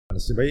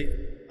Nasib baik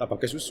tak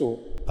pakai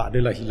susuk, tak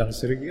adalah hilang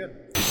serigi kan.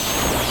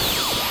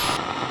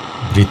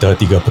 Berita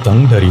 3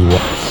 petang dari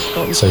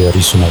saya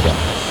Risunawan,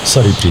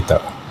 Sari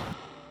Berita.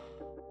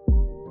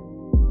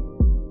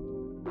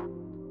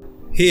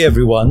 Hey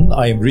everyone,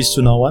 I am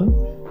Risunawan.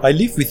 I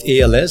live with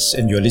ALS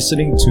and you're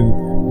listening to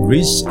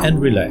Ris and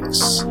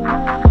Relax.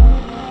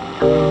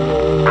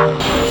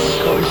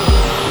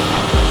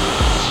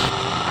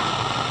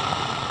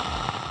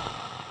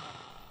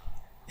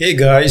 Hey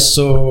guys,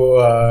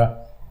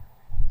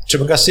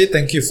 terima kasih,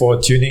 thank you for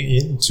tuning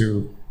in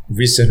to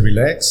Ris and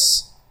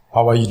Relax.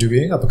 How are you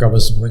doing? Apa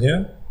khabar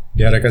semuanya?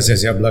 Diharapkan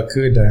sihat-sihat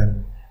belaka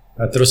dan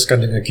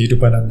teruskan dengan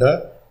kehidupan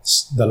anda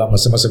dalam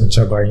masa-masa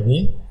mencabar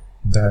ini.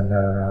 Dan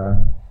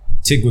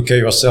take good care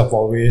of yourself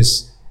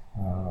always.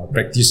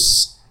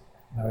 Practice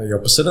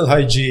your personal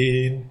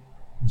hygiene,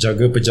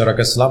 jaga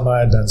penjarakan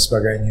selamat dan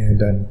sebagainya.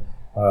 Dan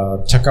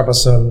cakap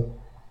pasal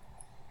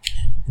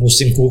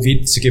musim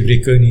COVID circuit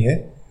breaker ni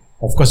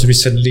of course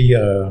recently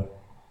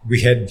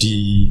we had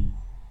the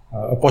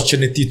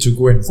opportunity to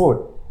go and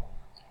vote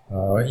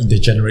in the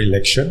general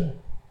election.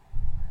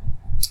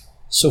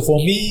 So for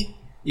me,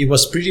 it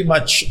was pretty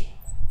much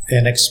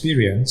an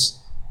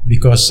experience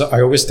because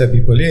I always tell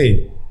people,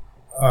 hey,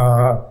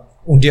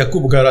 undi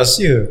aku bukan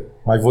rahsia.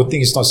 My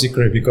voting is not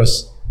secret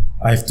because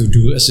I have to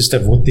do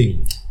assisted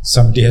voting.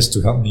 Somebody has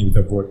to help me with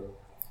the vote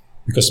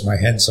because my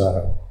hands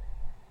are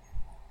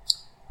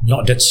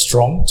not that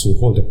strong to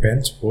hold the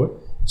pen to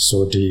vote.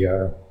 So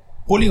the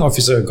polling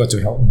officer got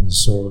to help me.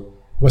 So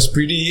it was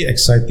pretty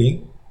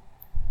exciting.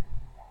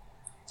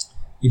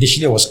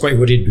 Initially, I was quite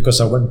worried because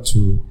I want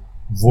to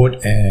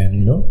vote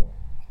and,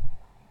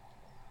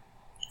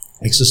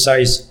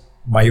 exercise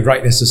my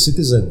right as a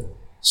citizen.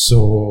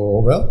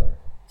 So, well,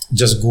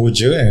 just go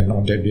je, and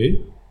on that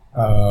day,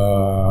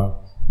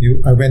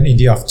 I went in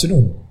the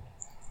afternoon,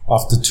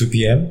 after 2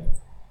 p.m.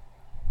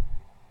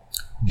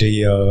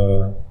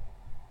 The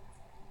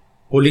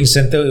polling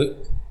center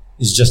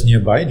is just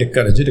nearby,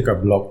 dekat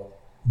blok,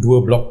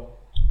 2 blok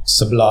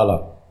sebelah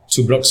lah,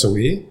 2 blocks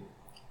away.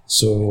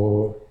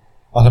 So,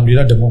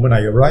 Alhamdulillah, the moment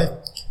I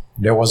arrived,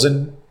 there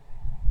wasn't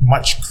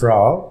much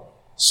crowd.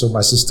 So my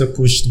sister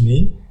pushed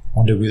me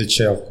on the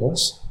wheelchair, of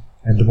course.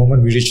 And the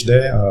moment we reached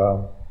there,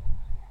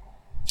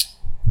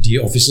 the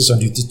officers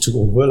on duty took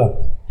over lah.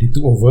 They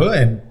took over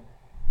and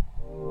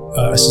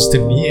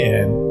assisted me,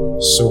 and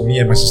so me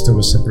and my sister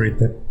were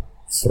separated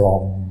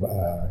from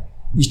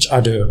each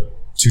other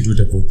to do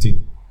the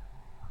voting.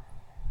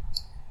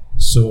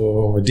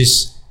 So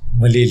this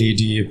Malay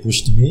lady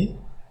pushed me.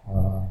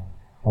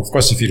 Of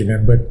course, if you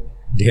remember,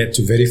 they had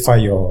to verify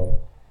your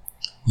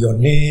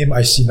name,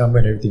 IC number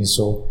and everything.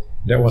 So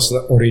that was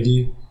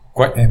already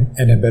quite an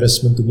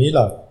embarrassment to me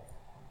lah.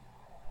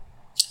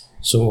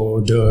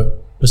 So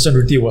the person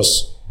duty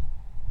was,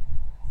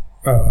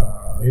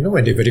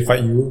 when they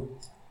verified you,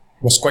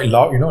 was quite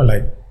loud,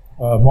 like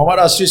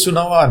Muhammad Asri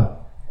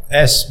Sunawan,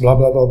 S, blah,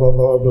 blah, blah, blah,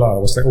 blah, blah.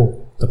 I was like,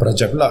 oh,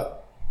 terperanjat pula.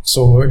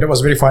 So that was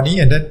very funny.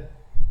 And then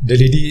the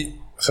lady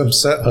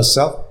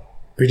herself,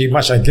 pretty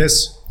much, I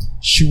guess,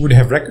 she would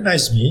have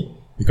recognized me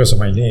because of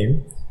my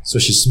name. So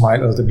she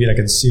smiled a little bit.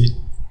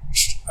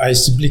 I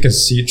simply can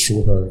see it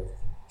through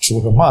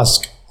her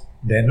mask.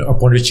 Then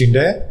upon reaching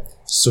there,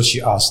 so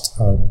she asked,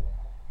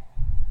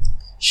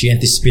 she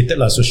anticipated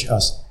lah. So she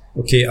asked,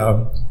 okay,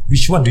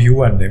 which one do you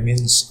want? That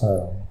means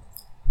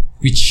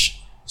which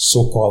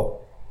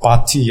so-called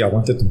party I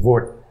wanted to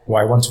vote,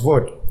 or I want to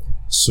vote.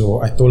 So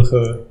I told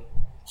her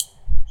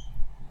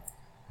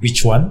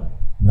which one,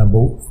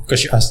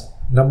 because she asked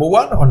number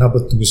 1 or number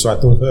 2. So I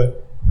told her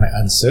my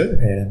answer,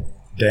 and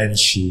then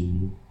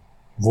she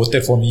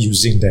voted for me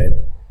using that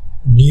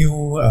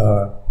new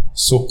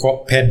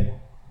so-called pen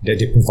that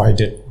they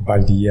provided by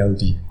the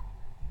ELD.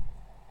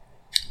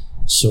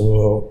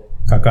 So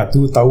kakak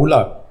tu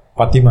tahulah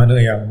parti mana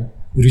yang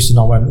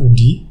Risunawan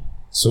undi.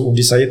 So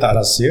undi saya tak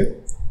rahsia.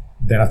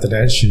 Then after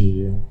that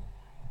she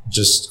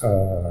just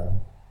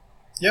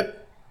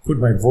put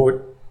my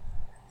vote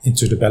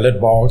into the ballot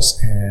box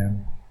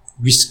and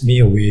whisked me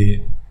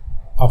away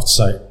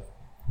outside.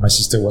 My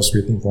sister was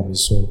waiting for me.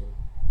 So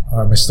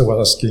my sister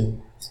was asking.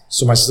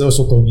 So my sister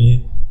told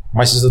me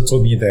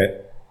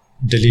that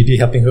the lady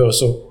helping her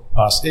also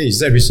asked, hey, is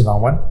that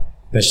Risunawan?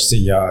 Then she said,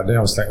 yeah. Then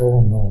I was like,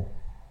 oh no.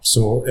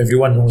 So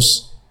everyone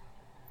knows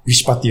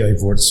which party I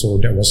vote. So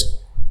that was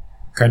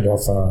kind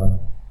of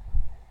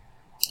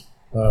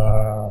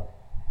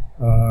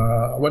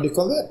what do you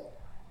call that?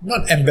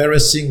 Not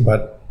embarrassing,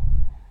 but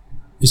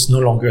it's no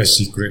longer a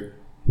secret.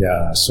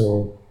 Yeah.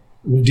 So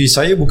undi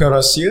saya bukan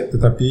rahsia,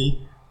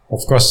 tetapi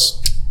of course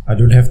I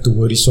don't have to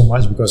worry so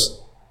much because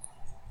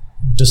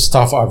the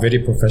staff are very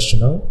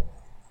professional.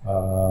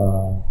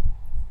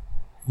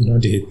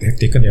 They have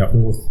taken their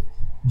oath.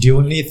 The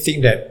only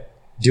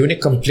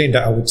complaint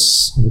that I would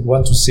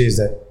want to say is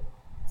that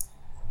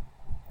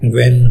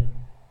when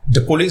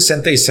the polling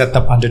center is set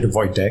up under the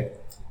void deck,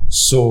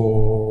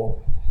 so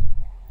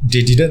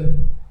they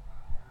didn't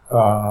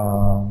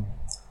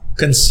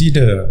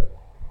consider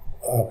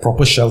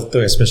proper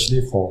shelter,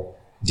 especially for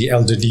the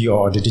elderly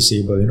or the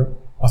disabled,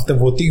 after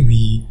voting,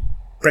 we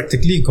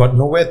practically got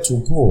nowhere to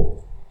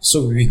go.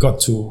 So we got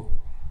to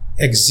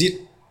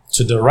exit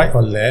to the right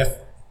or left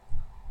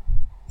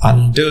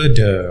under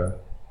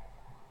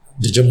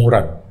the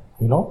jemuran,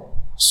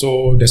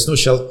 So there's no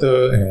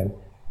shelter, and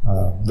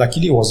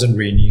luckily it wasn't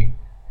raining,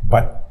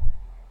 but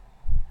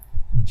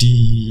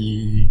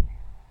the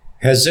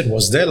hazard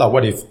was there lah.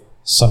 What if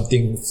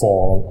something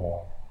fall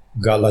or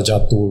gala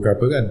jatuh ke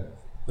apa kan?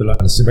 Itulah,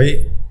 nasib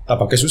baik tak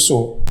pakai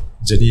susuk,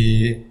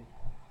 jadi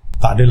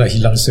tak adalah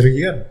hilang seri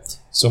kan.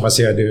 So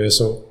masih ada.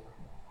 So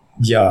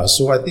yeah,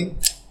 so I think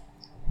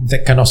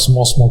that kind of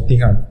small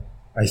thing,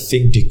 I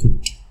think they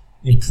could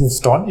improve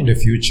on in the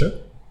future.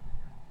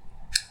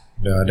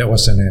 That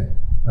was a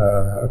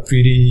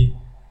pretty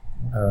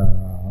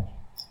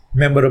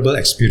memorable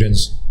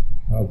experience,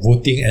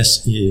 voting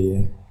as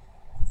a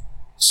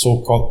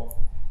so-called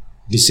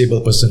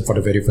disabled person for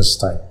the very first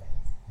time.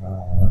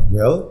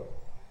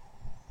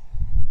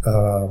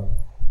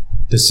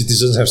 The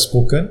citizens have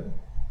spoken,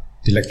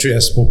 the electorate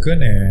has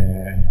spoken,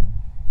 and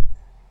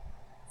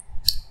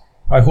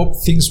I hope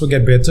things will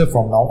get better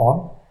from now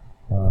on.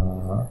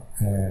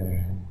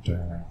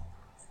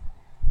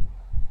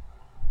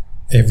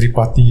 Every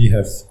party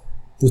have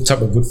put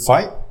up a good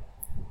fight,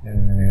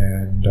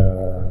 and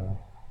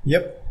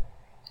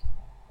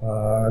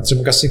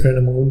terima kasih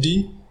kerana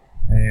mengundi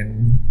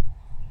and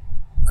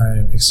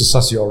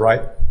exercise your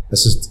right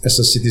as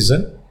a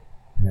citizen,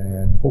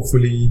 and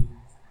hopefully,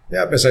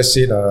 as I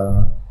said,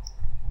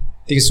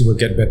 things will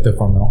get better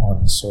from now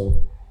on. So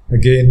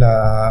again,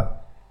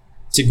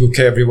 take good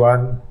care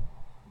everyone,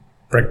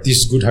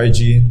 practice good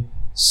hygiene,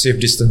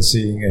 safe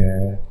distancing,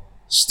 and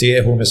stay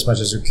at home as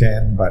much as you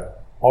can,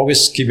 but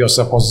always keep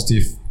yourself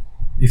positive.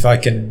 If I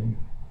can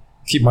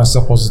keep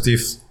myself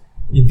positive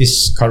in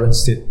this current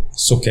state,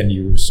 so can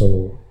you.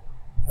 So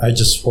I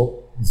just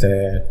hope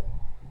that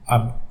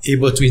I'm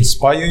able to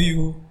inspire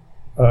you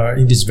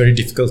in this very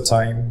difficult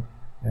time.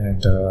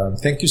 And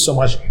thank you so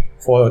much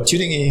for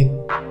tuning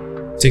in.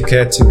 Take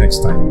care till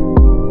next time.